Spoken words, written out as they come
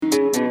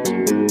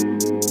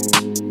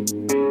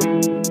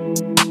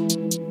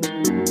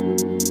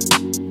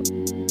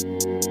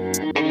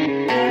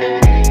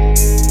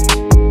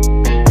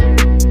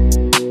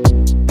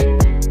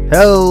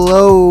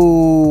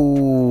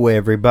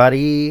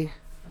everybody.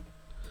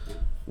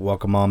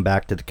 Welcome on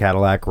back to the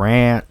Cadillac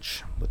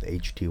Ranch with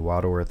H.T.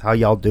 Waterworth. How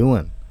y'all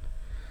doing?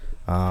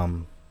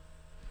 I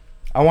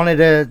wanted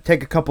to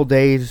take a couple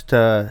days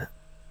to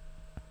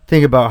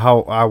think about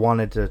how I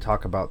wanted to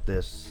talk about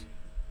this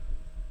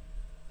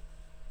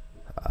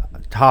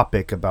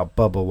topic about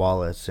Bubba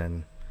Wallace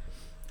and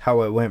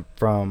how it went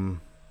from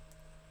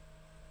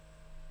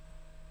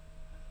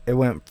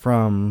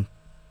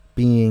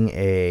being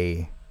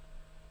a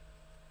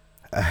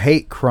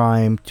hate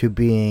crime to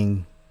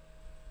being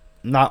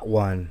not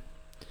one.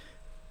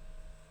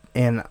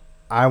 And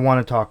I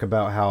want to talk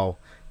about how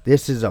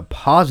this is a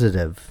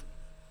positive,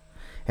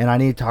 and I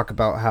need to talk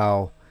about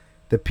how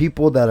the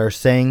people that are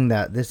saying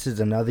that this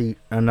is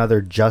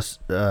another Jesse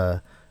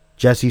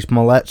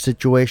Smollett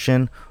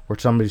situation where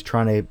somebody's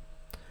trying to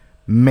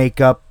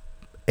make up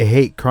a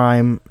hate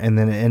crime and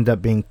then it end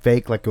up being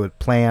fake like it was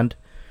planned.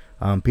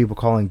 People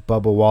calling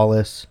Bubba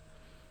Wallace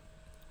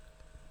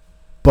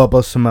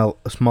Bubba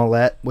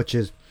Smollett, which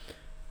is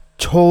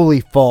totally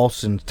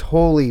false and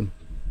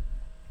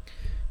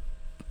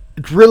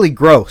it's really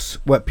gross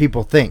what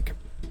people think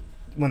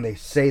when they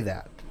say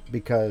that,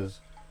 because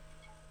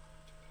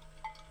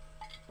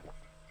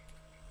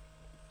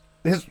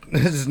this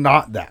is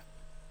not that.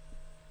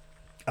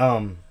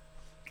 I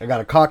got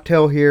a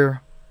cocktail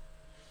here.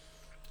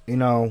 You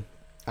know,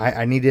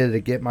 I needed to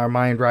get my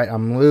mind right.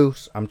 I'm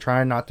loose. I'm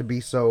trying not to be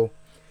so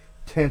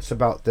tense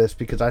about this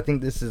because I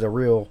think this is a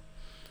real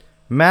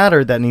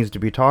matter that needs to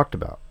be talked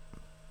about.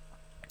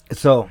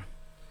 So,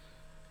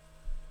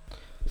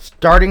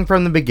 starting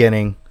from the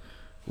beginning,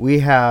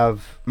 we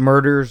have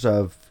murders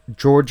of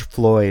George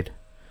Floyd,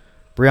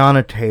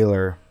 Breonna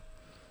Taylor,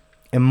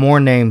 and more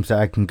names that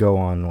I can go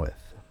on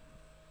with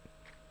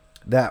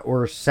that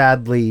were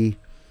sadly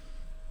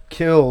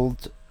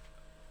killed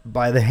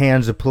by the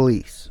hands of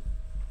police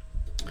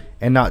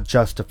and not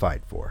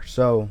justified for.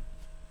 So,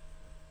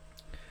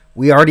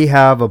 we already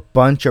have a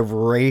bunch of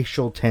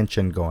racial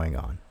tension going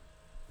on.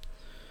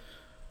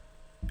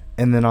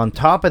 And then on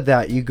top of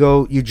that, you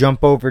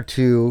jump over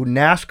to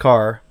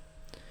NASCAR,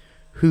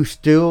 who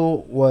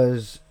still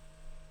was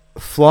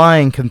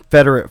flying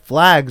Confederate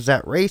flags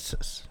at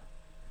races.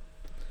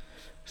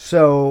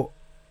 So,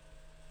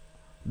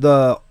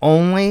 the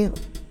only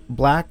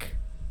black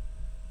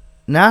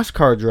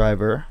NASCAR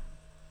driver,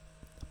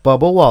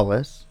 Bubba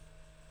Wallace,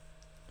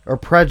 or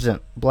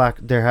present black,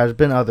 there has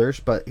been others,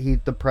 but he's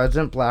the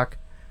present black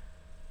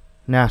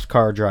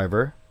NASCAR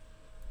driver.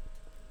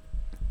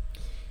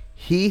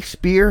 He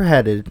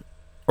spearheaded,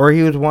 or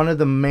he was one of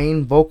the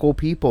main vocal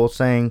people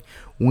saying,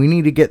 we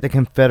need to get the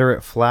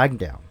Confederate flag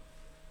down.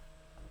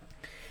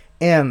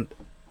 And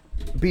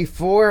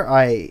before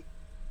I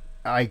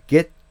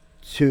get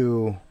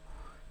to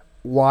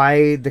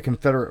why the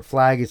Confederate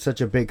flag is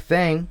such a big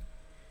thing,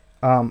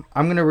 I'm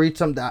going to read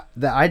something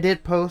that I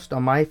did post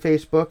on my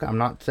Facebook. I'm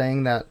not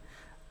saying that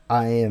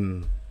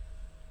I'm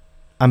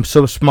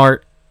so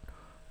smart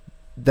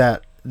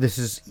that this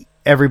is,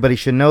 everybody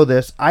should know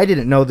this. I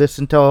didn't know this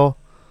until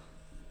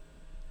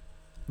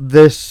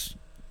this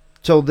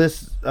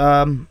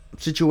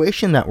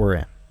situation that we're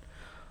in.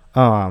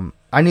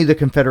 I knew the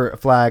Confederate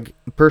flag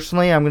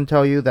personally. I'm going to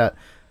tell you that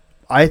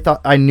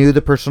I knew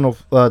the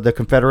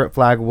Confederate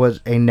flag was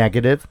a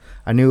negative.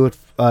 I knew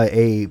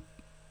it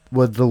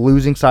was the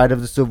losing side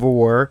of the Civil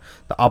War.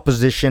 The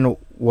opposition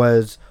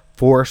was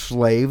for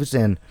slaves,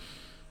 and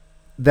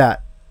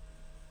that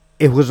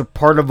it was a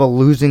part of a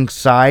losing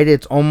side.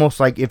 It's almost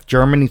like if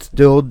Germany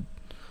still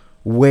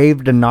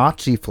waved a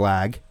Nazi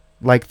flag,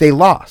 like they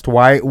lost.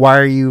 Why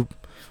are you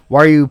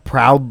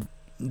proud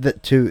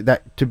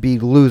to be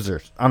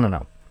losers? I don't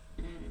know.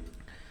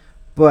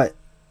 But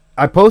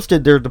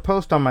there's a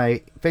post on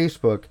my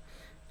Facebook,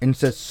 and it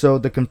says, so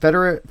the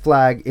Confederate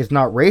flag is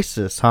not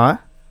racist, huh? ?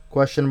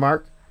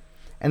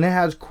 And it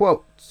has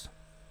quotes.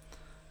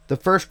 The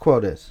first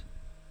quote is,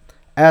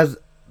 as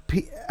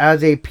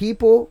a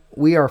people,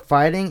 we are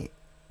fighting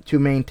to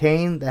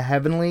maintain the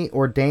heavenly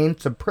ordained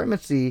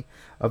supremacy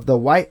of the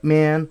white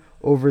man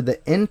over the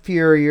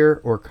inferior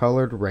or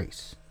colored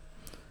race.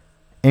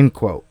 End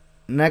quote.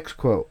 Next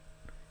quote.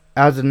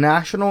 As a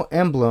national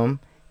emblem,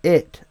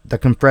 the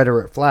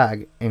Confederate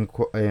flag, in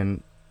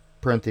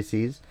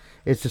parentheses,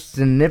 is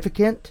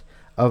significant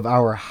of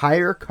our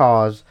higher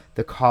cause,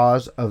 the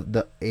cause of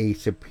a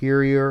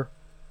superior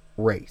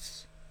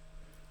race.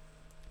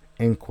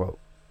 End quote.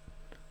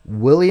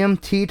 William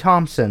T.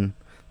 Thompson,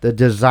 the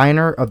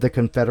designer of the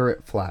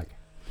Confederate flag.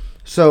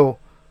 So,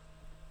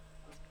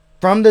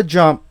 from the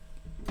jump,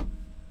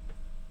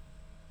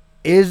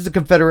 is the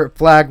Confederate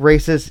flag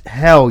racist?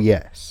 Hell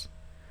yes.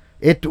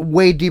 It's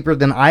way deeper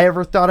than I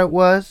ever thought it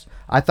was.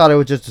 I thought it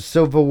was just a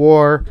Civil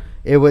War.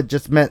 It would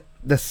just meant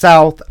the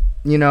South,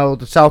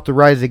 the South to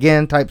rise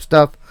again type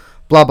stuff.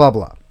 Blah, blah,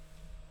 blah.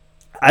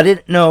 I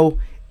didn't know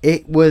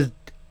it was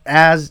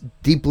as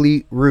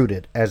deeply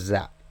rooted as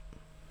that.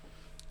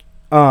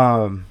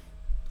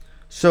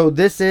 So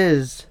this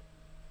is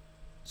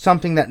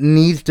something that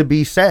needs to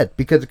be said,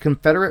 because the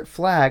Confederate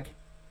flag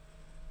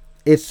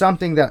is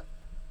something that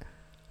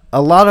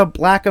A lot of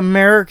black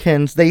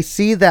Americans, they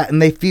see that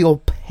and they feel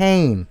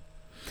pain.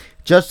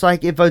 Just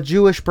like if a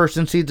Jewish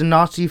person sees a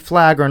Nazi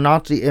flag or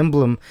Nazi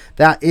emblem,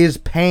 that is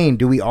pain.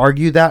 Do we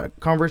argue that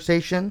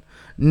conversation?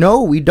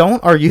 No, we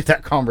don't argue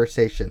that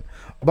conversation.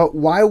 But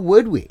why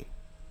would we?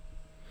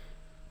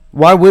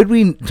 Why would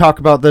we talk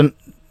about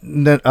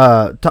not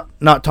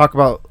talk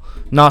about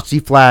Nazi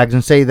flags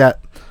and say that,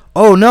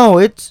 oh no,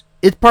 it's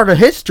part of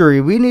history.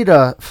 We need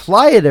to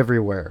fly it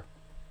everywhere.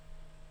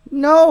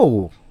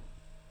 No,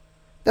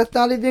 that's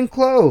not even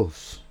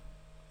close.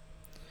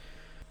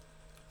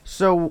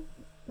 So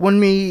when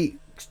we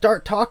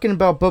start talking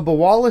about Bubba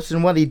Wallace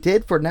and what he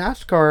did for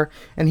NASCAR,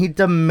 and he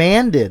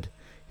demanded,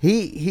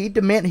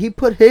 he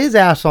put his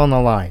ass on the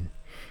line.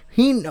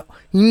 He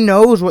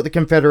knows what the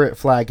Confederate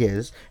flag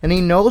is, and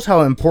he knows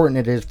how important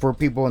it is for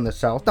people in the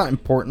South. Not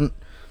important.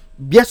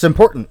 Yes,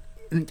 important.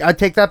 I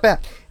take that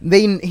back.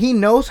 He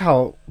knows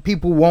how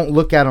people won't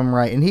look at him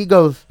right, and he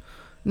goes,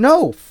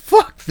 no,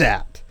 fuck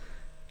that.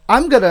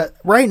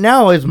 Right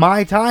now is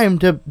my time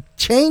to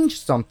change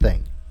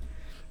something.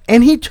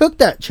 And he took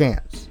that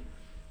chance.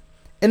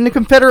 And the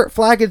Confederate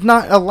flag is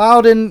not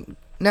allowed in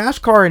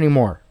NASCAR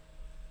anymore.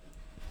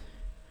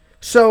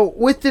 So,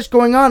 with this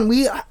going on,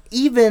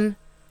 even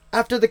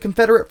after the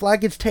Confederate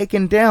flag is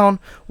taken down,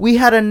 we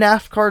had a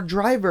NASCAR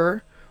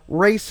driver,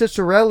 Ray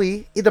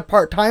Ciccarelli, the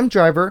part-time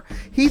driver.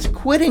 He's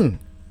quitting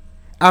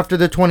after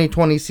the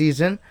 2020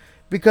 season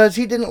because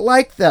he didn't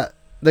like that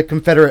the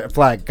Confederate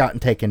flag gotten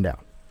taken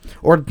down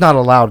or not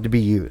allowed to be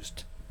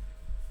used.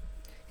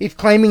 He's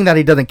claiming that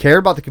he doesn't care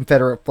about the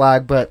Confederate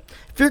flag, but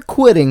if you're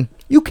quitting,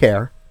 you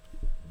care.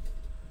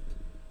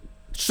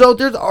 So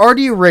there's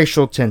already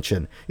racial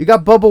tension. You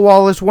got Bubba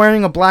Wallace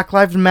wearing a Black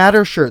Lives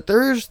Matter shirt.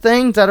 There's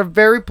things that are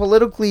very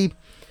politically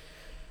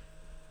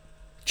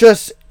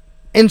just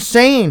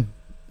insane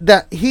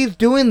that he's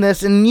doing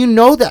this, and you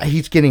know that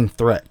he's getting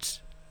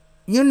threats.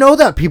 You know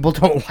that people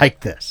don't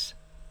like this.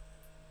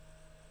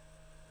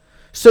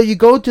 So you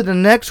go to the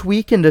next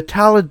weekend to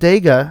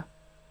Talladega,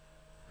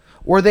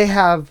 where they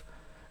have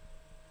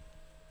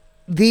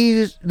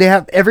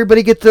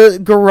everybody get the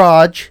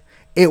garage.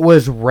 It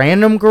was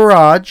random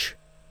garage,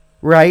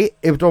 right?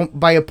 It was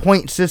by a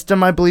point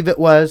system, I believe it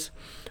was.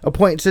 A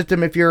point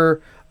system, if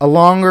you're a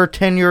longer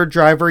tenure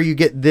driver, you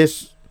get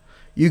this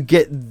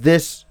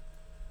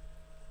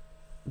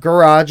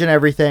garage and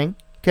everything,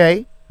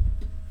 okay?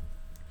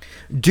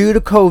 Due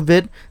to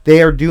COVID,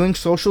 they are doing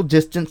social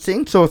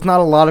distancing, so it's not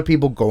a lot of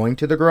people going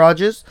to the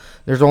garages.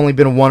 There's only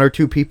been 1 or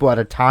 2 people at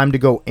a time to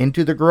go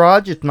into the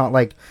garage. It's not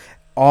like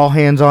all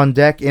hands on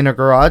deck in a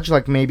garage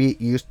like maybe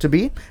it used to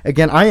be.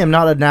 Again, I am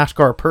not a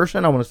NASCAR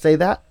person. I want to say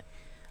that.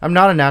 I'm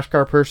not a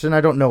NASCAR person. I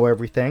don't know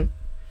everything.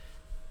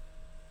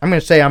 I'm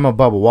going to say I'm a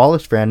Bubba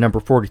Wallace fan, number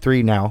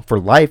 43 now, for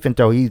life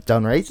until he's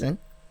done racing.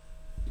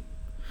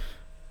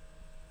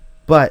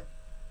 But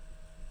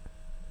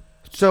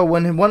so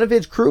when one of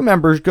his crew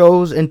members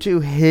goes into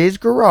his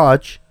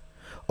garage,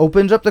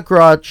 opens up the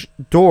garage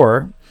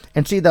door,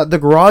 and see that the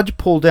garage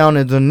pull down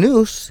is a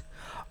noose,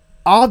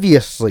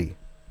 obviously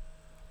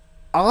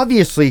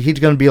he's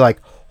going to be like,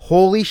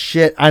 holy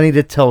shit, I need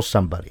to tell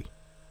somebody.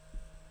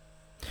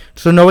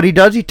 So know what he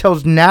does? He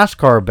tells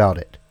NASCAR about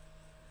it.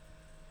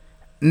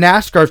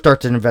 NASCAR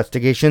starts an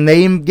investigation.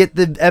 They even get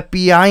the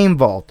FBI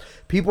involved.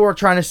 People are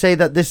trying to say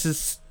that this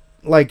is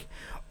like,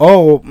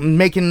 oh,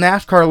 making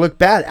NASCAR look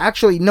bad.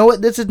 Actually, you know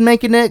what this is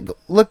making it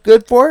look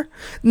good for?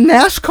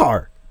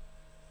 NASCAR.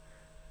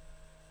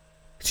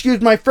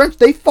 Excuse my French.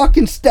 They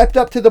fucking stepped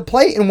up to the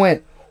plate and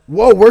went,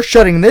 whoa, we're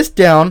shutting this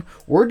down.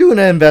 We're doing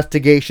an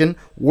investigation.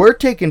 We're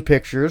taking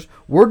pictures.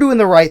 We're doing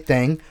the right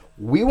thing.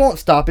 We won't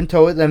stop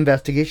until the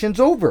investigation's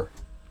over.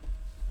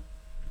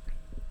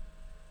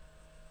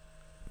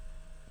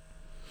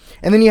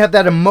 And then you have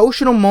that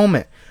emotional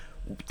moment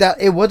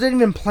that it wasn't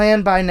even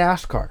planned by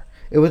NASCAR.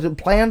 It was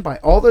planned by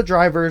all the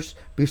drivers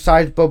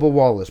besides Bubba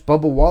Wallace.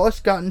 Bubba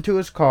Wallace got into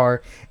his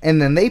car, and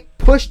then they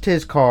pushed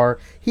his car.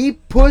 They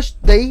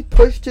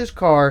pushed his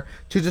car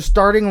to the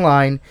starting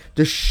line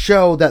to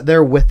show that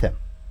they're with him.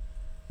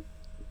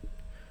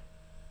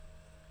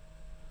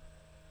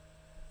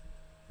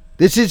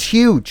 This is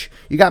huge.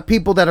 You got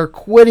people that are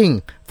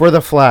quitting for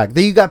the flag.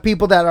 Then you got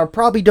people that are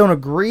probably don't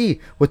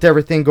agree with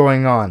everything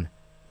going on.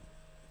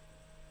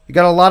 You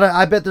got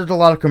I bet there's a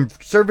lot of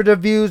conservative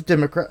views,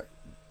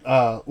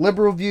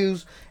 liberal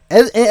views,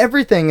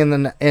 everything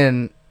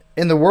in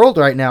the world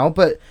right now.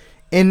 But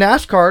in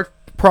NASCAR,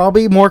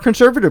 probably more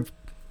conservative.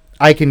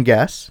 I can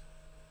guess.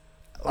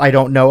 I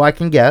don't know. I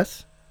can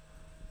guess.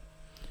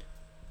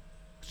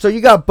 So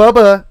you got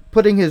Bubba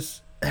putting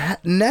his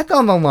neck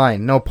on the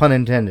line. No pun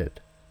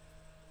intended.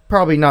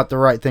 Probably not the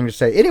right thing to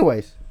say.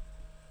 Anyways,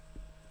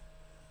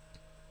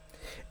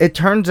 it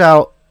turns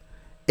out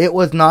it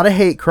was not a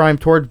hate crime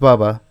towards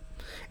Bubba.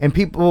 And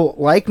people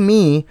like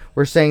me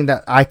were saying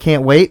that I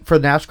can't wait for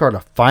NASCAR to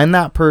find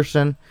that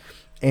person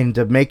and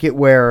to make it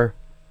where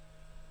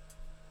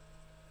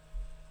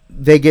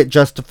they get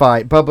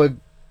justified. Bubba,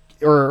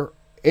 or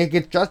it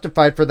gets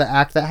justified for the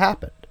act that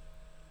happened.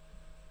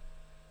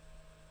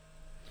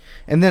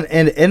 And then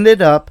it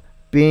ended up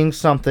being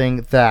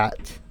something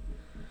that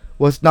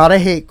was not a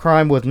hate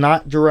crime, was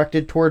not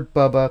directed toward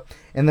Bubba,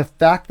 and the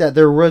fact that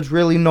there was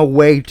really no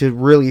way to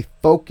really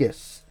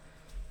focus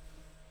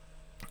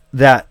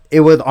that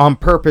it was on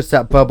purpose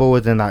that Bubba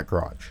was in that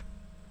garage.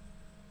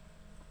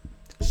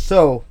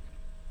 So,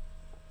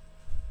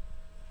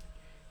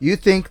 you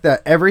think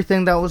that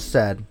everything that was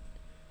said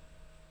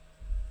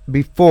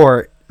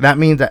before, that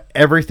means that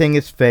everything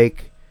is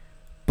fake,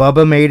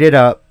 Bubba made it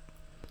up,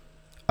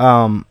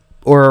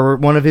 or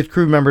one of his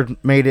crew members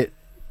made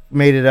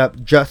it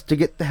up just to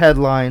get the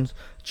headlines,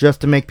 just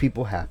to make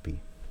people happy.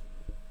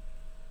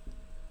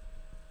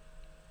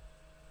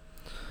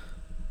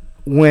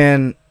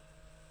 When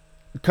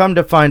come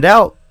to find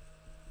out,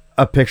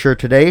 a picture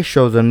today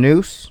shows a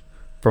noose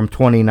from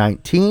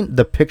 2019.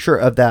 The picture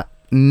of that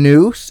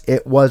noose,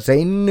 it was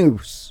a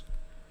noose.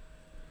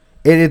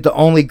 It is the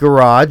only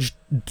garage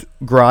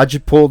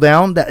pull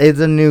down that is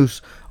a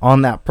noose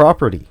on that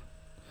property.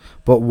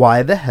 But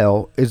why the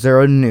hell is there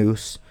a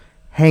noose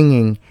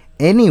hanging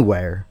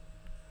anywhere?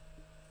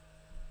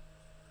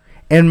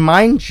 And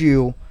mind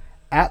you,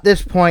 at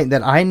this point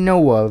that I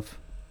know of,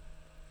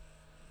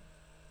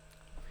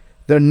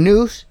 the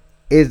noose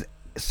is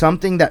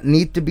something that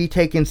needs to be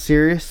taken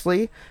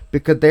seriously,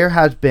 because there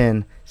has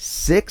been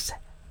 6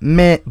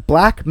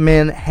 black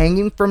men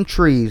hanging from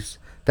trees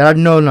that I've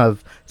known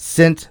of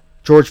since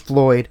George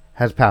Floyd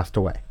has passed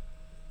away.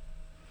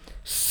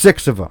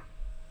 6 of them.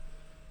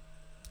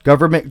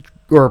 Government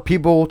or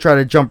people try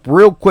to jump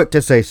real quick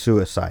to say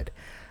suicide.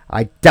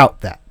 I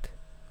doubt that.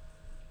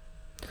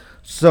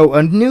 So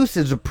a noose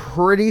is a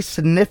pretty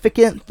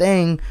significant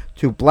thing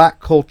to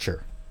black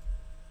culture.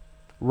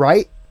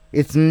 Right?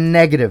 It's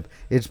negative.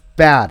 It's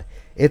bad.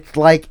 It's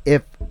like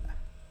if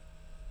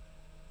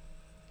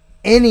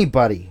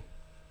anybody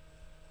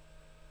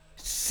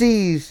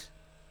sees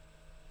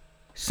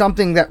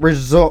something that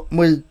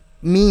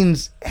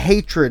means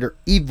hatred or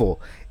evil.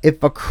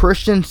 If a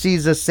Christian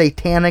sees a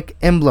satanic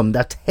emblem,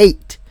 that's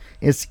hate.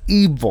 It's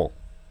evil.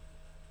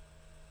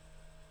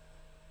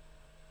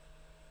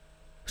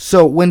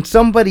 So when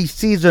somebody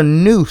sees a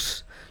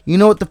noose, you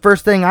know what the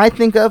first thing I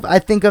think of? I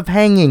think of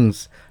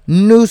hangings,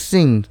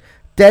 noosing,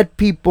 dead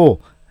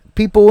people,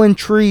 people in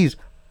trees,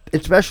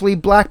 especially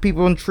black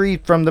people in trees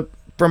from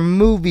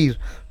movies,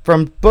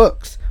 from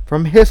books,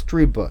 from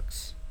history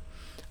books.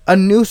 A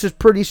noose is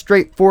pretty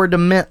straightforward,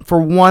 meant for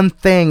one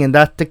thing, and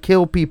that's to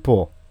kill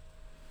people.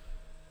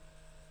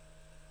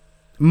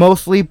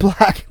 Mostly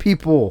black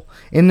people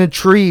in the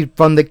tree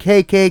from the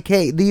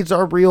KKK. These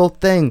are real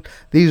things.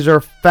 These are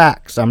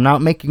facts. I'm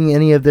not making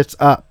any of this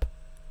up.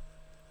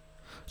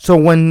 So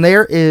when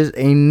there is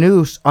a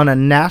noose on a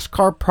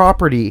NASCAR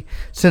property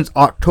since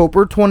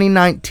October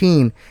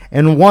 2019,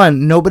 and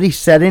one, nobody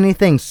said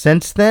anything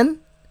since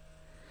then,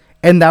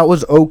 and that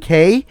was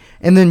okay,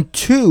 and then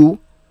 2,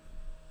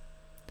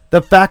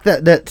 the fact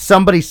that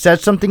somebody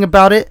said something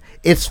about it,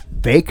 it's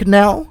fake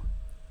now.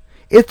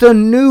 It's a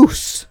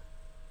noose.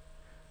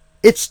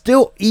 It's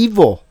still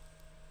evil.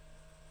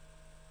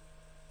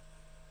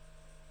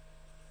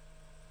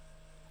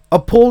 A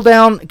pull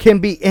down can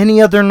be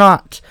any other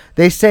knot.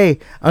 They say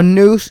a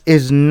noose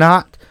is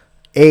not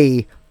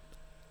a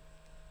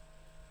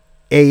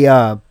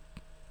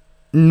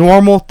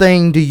normal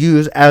thing to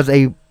use as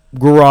a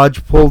garage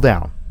pull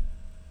down.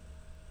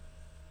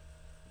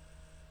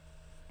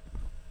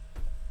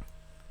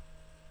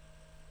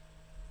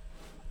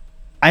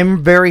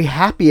 I'm very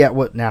happy at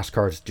what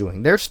NASCAR is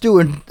doing. They're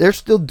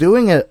still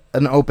doing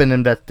an open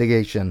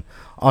investigation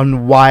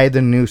on why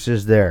the noose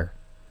is there.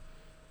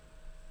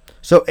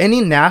 So any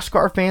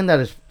NASCAR fan that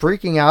is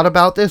freaking out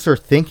about this or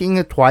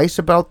thinking twice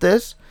about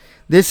this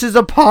is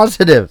a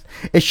positive.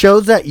 It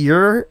shows that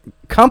your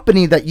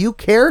company that you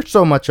care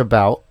so much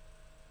about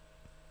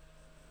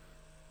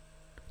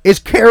is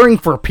caring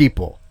for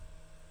people.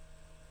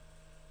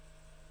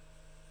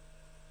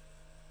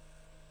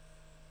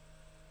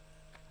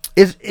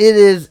 It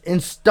is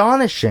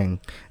astonishing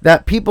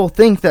that people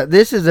think that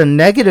this is a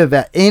negative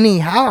at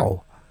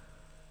anyhow.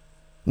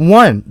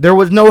 1, there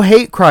was no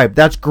hate crime.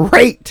 That's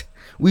great.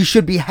 We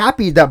should be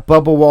happy that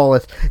Bubba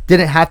Wallace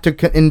didn't have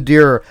to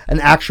endure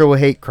an actual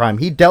hate crime.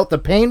 He dealt the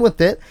pain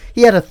with it.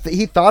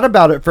 He thought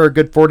about it for a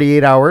good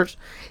 48 hours.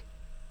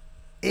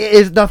 It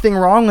is nothing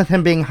wrong with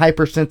him being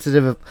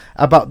hypersensitive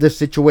about this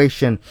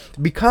situation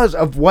because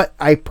of what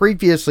I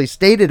previously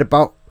stated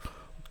about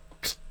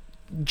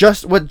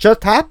what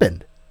just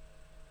happened.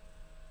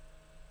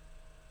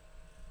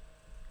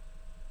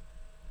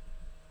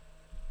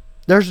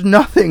 There's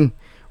nothing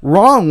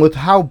wrong with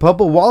how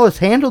Bubba Wallace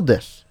handled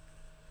this.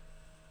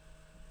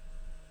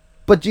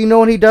 But do you know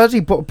what he does? He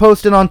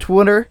posted on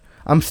Twitter,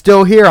 "I'm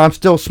still here, I'm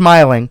still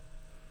smiling."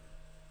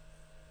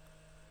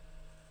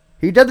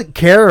 He doesn't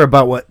care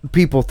about what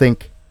people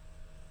think.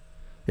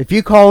 If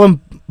you call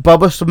him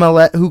Bubba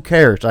Smollett, who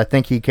cares? I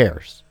think he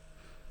cares.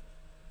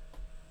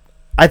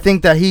 I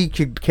think that he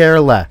could care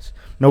less.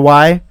 Know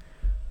why?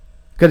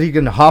 Because he's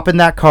going to hop in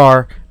that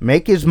car,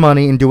 make his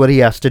money, and do what he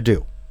has to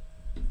do.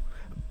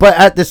 But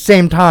at the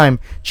same time,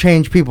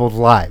 change people's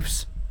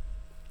lives.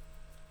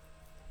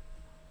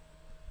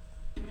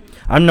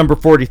 I'm number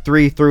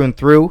 43 through and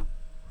through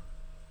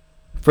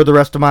for the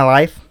rest of my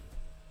life.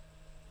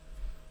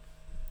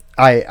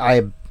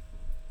 I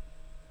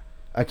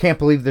can't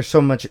believe there's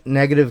so much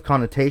negative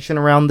connotation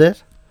around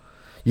this.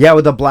 Yeah,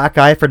 with a black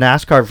eye for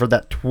NASCAR for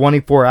that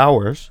 24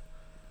 hours.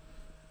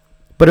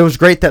 But it was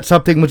great that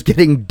something was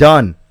getting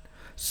done.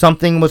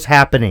 Something was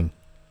happening.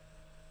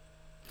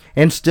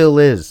 And still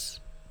is.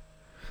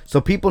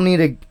 So people need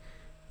to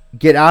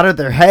get out of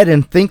their head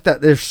and think that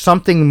there's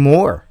something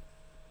more.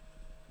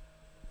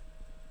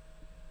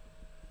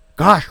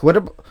 Gosh,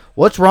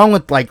 what's wrong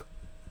with, like,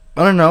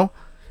 I don't know.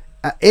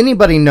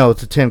 Anybody knows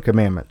the 10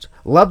 Commandments.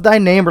 Love thy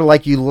neighbor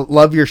like you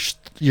love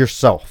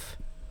yourself.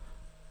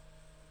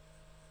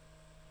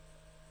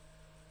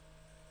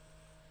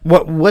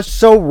 What's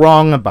so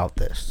wrong about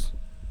this?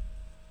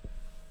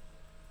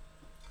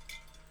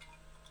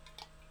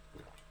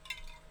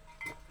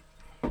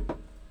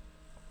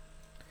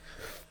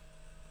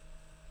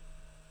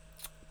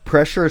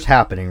 Pressure is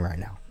happening right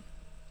now.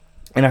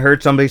 And I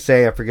heard somebody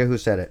say, I forget who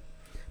said it.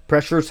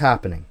 Pressure is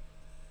happening.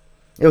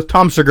 It was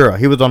Tom Segura.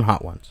 He was on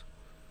Hot Ones.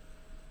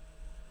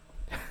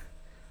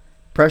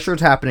 Pressure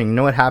is happening. You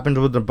know what happens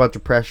with a bunch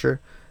of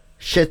pressure?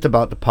 Shit's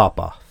about to pop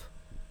off.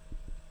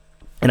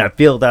 And I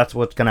feel that's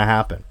what's going to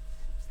happen.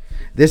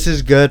 This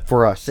is good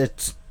for us.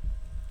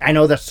 I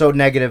know that's so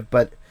negative,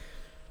 but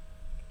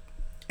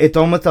it's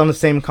almost on the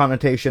same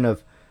connotation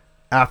of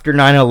after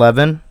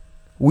 9/11,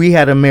 we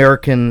had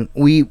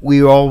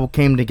we all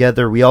came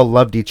together. We all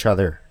loved each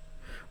other.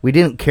 We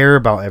didn't care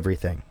about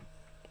everything.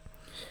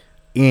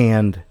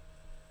 And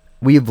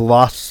we've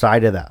lost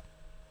sight of that.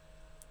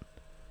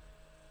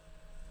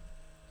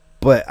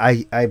 But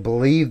I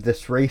believe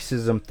this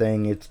racism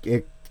thing, it's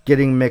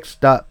getting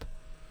mixed up.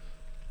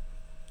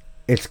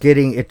 It's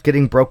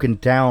getting broken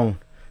down.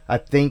 I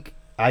think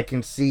I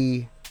can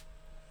see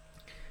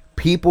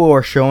people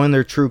are showing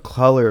their true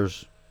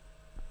colors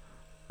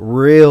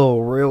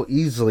real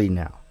easily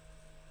now.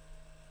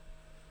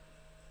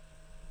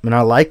 And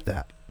I like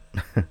that.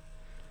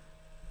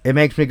 It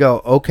makes me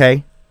go,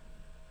 okay,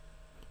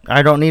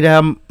 I don't need to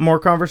have more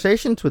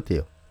conversations with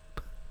you.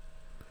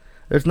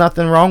 There's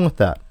nothing wrong with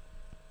that.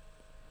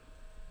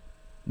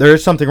 There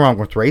is something wrong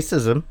with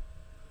racism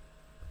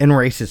and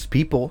racist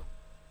people.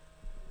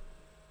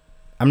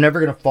 I'm never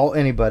going to fault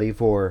anybody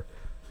for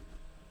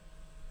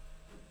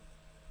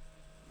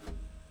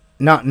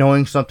not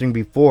knowing something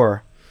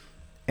before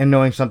and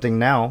knowing something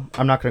now.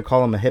 I'm not going to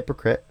call them a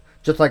hypocrite.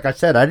 Just like I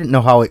said, I didn't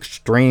know how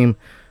extreme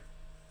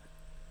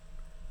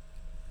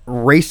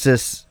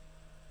racism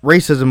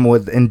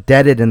was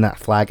indebted in that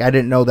flag. I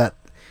didn't know that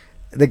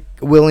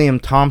William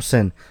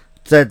Thompson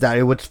said that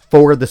it was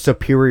for the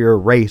superior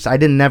race. I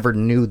never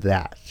knew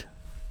that.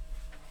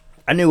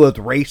 I knew it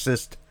was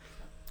racist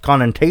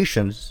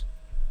connotations.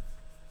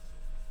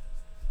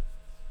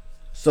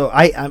 So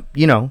I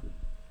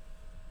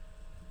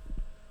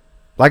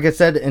like I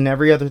said in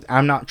every other,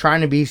 I'm not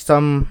trying to be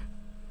some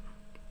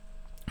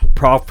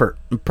prophet.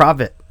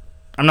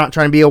 I'm not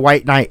trying to be a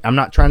white knight. I'm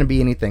not trying to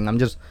be anything.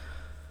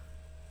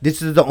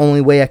 This is the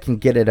only way I can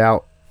get it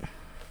out.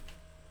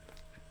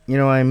 You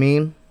know what I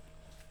mean?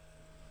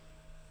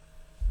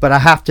 But I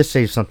have to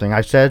say something.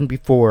 I said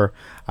before,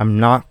 I'm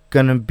not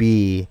going to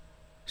be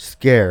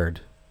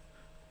scared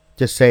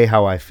to say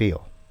how I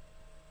feel.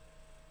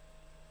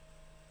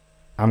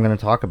 I'm going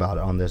to talk about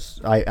it on this.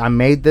 I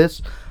made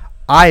this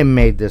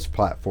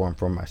platform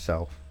for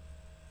myself.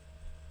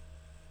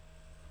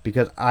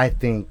 Because I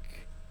think,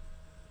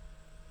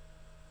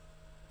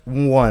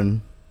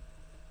 one,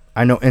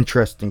 I know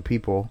interesting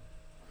people.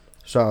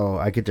 So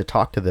I get to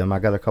talk to them. I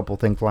got a couple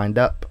things lined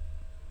up.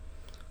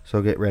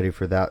 So get ready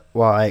for that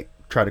while I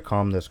try to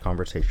calm this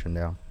conversation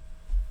down.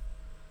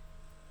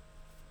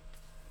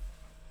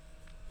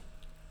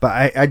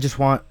 But I just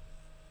we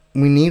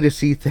need to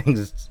see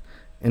things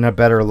in a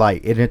better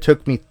light. And it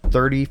took me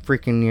 30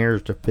 freaking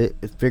years to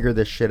figure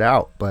this shit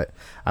out. But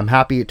I'm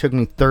happy it took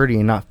me 30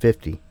 and not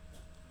 50.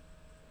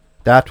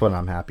 That's what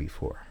I'm happy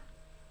for.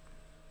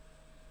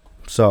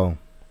 So,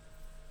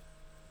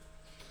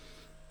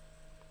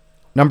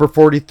 number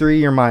 43,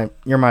 you're my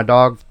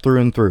dog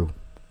through and through.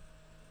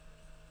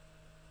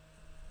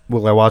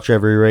 Will I watch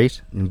every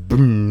race?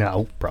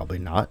 No, probably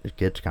not. It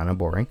gets kind of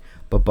boring.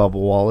 But Bubba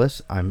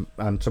Wallace, I'm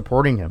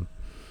supporting him.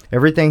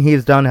 Everything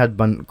he's done has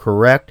been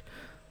correct,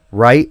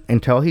 right,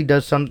 until he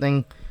does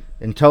something,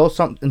 until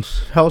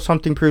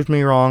something proves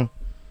me wrong.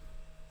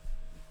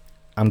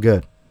 I'm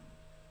good.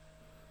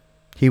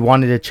 He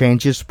wanted to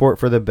change his sport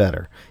for the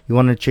better. He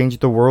wanted to change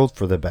the world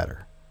for the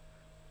better.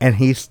 And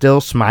he's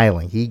still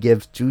smiling. He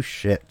gives two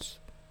shits.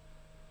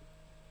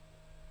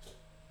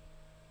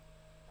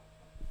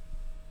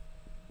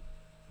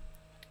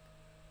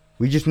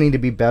 We just need to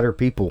be better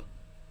people.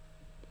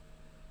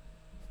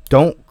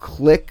 Don't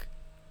click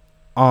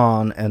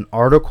on an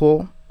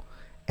article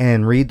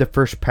and read the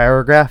first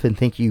paragraph and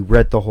think you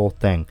read the whole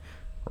thing.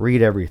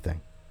 Read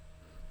everything.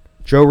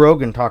 Joe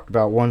Rogan talked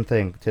about one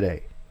thing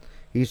today.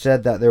 He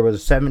said that there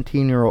was a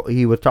 17-year-old,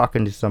 he was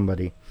talking to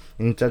somebody,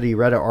 and he said he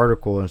read an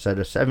article and said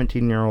a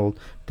 17-year-old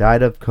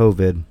died of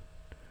COVID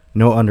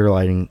No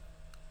underlying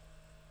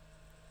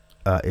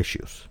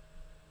issues.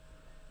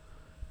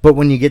 But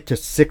when you get to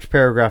 6th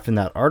paragraph in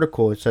that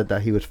article, it said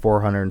that he was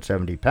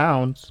 470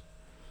 pounds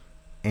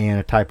and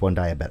a type 1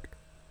 diabetic.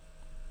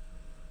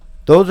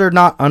 Those are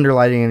not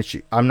underlying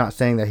issues. I'm not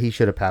saying that he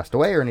should have passed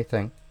away or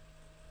anything.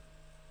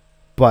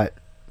 But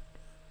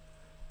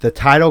the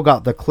title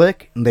got the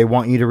click, and they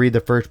want you to read the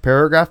first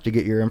paragraph to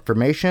get your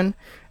information,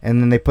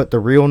 and then they put the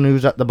real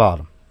news at the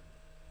bottom.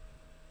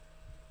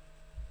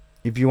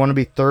 If you want to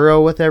be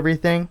thorough with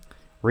everything,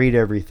 read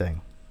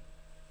everything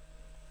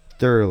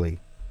thoroughly.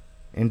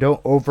 And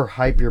don't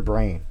overhype your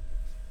brain.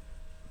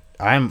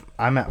 I'm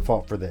at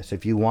fault for this.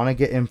 If you want to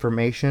get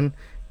information,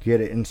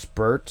 get it in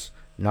spurts,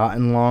 not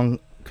long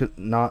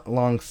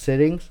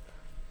sittings.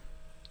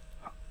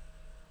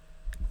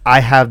 I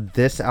have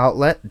this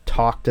outlet.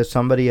 Talk to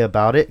somebody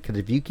about it, because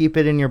if you keep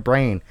it in your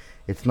brain,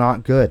 it's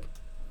not good.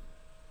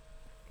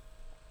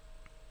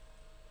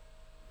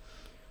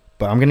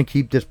 But I'm going to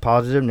keep this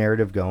positive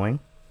narrative going.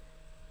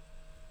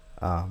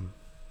 I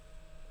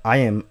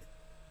am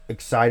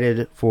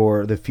excited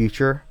for the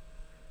future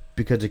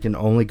because it can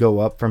only go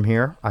up from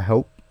here, I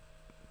hope.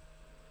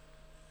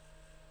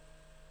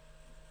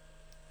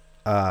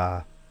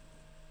 I'm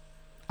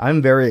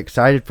very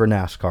excited for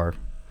NASCAR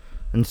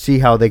and see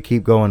how they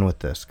keep going with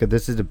this, because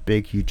this is a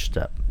big, huge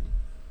step.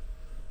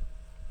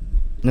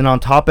 And on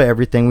top of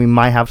everything, we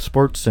might have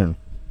sports soon.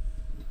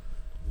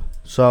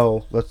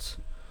 So let's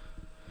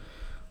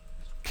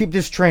keep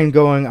this train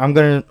going. I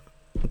got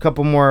a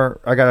couple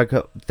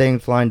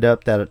things lined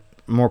up that are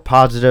more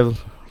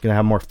positive. I'm gonna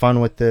have more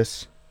fun with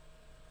this.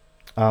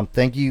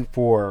 Thank you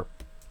for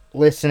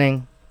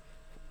listening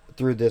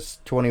through this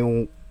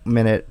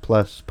 20-minute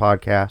plus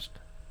podcast.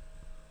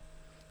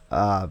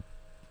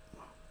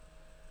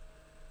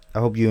 I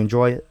hope you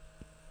enjoy it.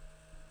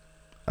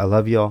 I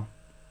love y'all.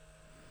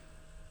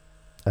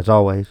 As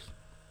always.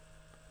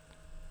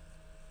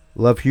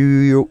 Love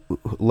who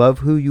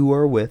you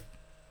are with.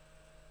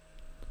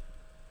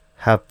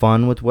 Have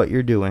fun with what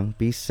you're doing.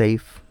 Be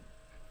safe.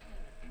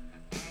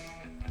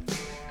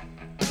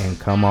 And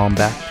come on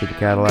back to the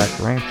Cadillac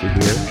Rancher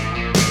here.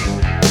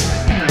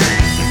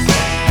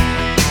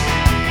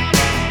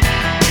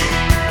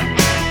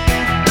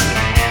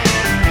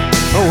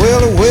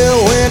 Well, the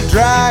well went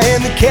dry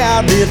and the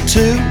cow did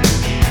too.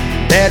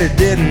 Daddy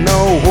didn't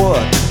know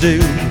what to do.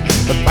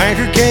 The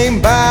banker came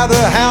by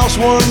the house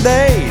one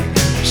day,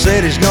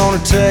 said he's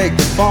gonna take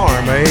the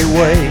farm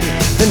away.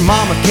 Then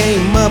Mama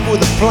came up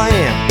with a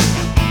plan.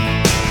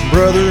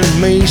 Brother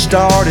and me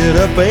started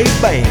up a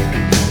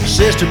band.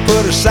 Sister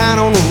put a sign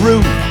on the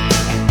roof.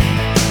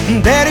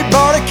 Daddy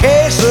bought a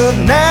case of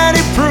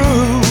 90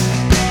 proof.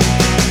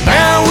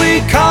 Now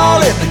we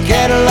call it the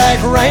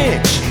Cadillac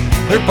Ranch.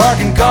 They're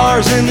parking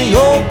cars in the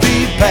old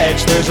pea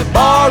patch. There's a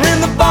bar in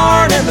the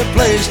barn and the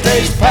place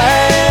stays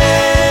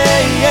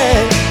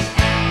packed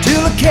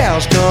till the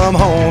cows come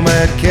home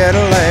at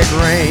Cadillac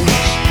Ranch.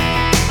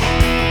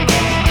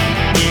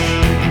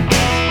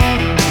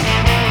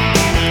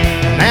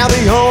 Now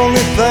the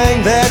only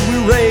thing that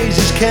we raise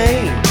is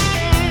cane.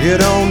 You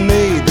don't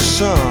need the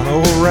sun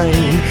or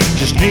rain,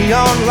 just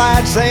neon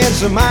lights and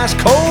some ice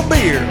cold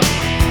beer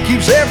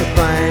keeps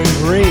everything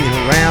green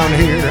around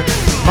here.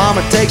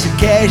 Mama takes the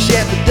cash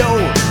at the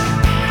door.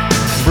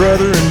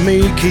 Brother and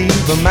me keep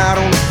them out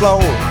on the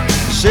floor.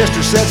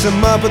 Sister sets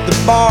them up at the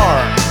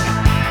bar.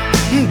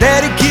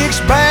 Daddy kicks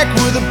back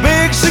with a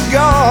big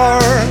cigar.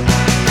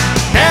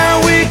 Now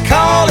we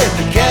call it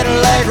the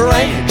Cadillac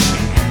Ranch.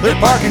 They're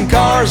parking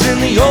cars in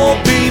the old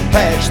pea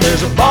patch.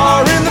 There's a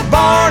bar in the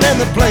barn and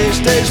the place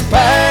stays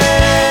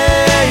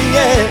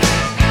packed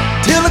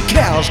till the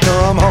cows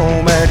come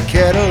home at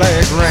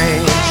Cadillac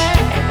Ranch.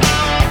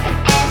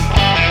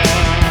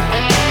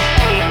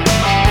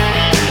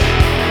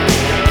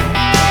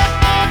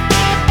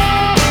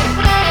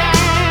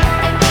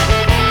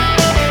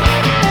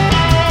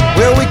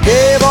 Well, we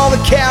gave all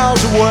the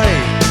cows away,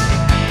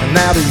 and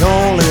now the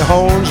only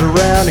horns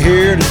around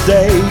here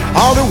today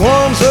are the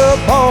ones up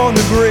on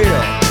the grill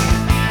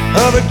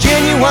of a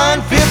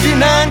genuine 59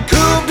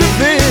 Coupe de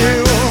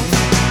Ville.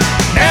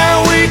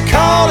 Now we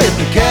call it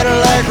the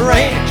Cadillac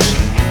Ranch.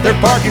 They're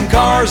parking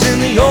cars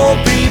in the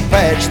old pea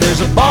patch.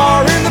 There's a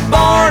bar in the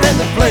barn and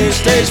the place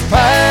stays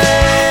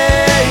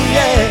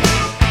packed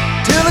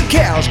till the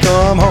cows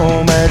come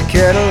home at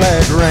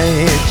Cadillac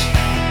Ranch.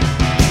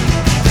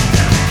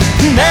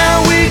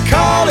 Now we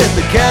call it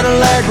the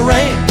Cadillac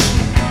Ranch.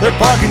 They're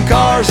parking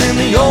cars in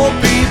the old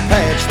pea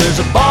patch. There's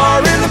a bar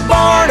in the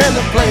barn and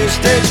the place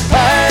stays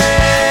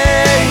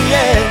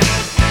packed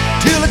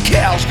till the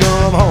cows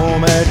come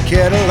home at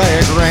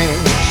Cadillac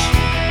Ranch.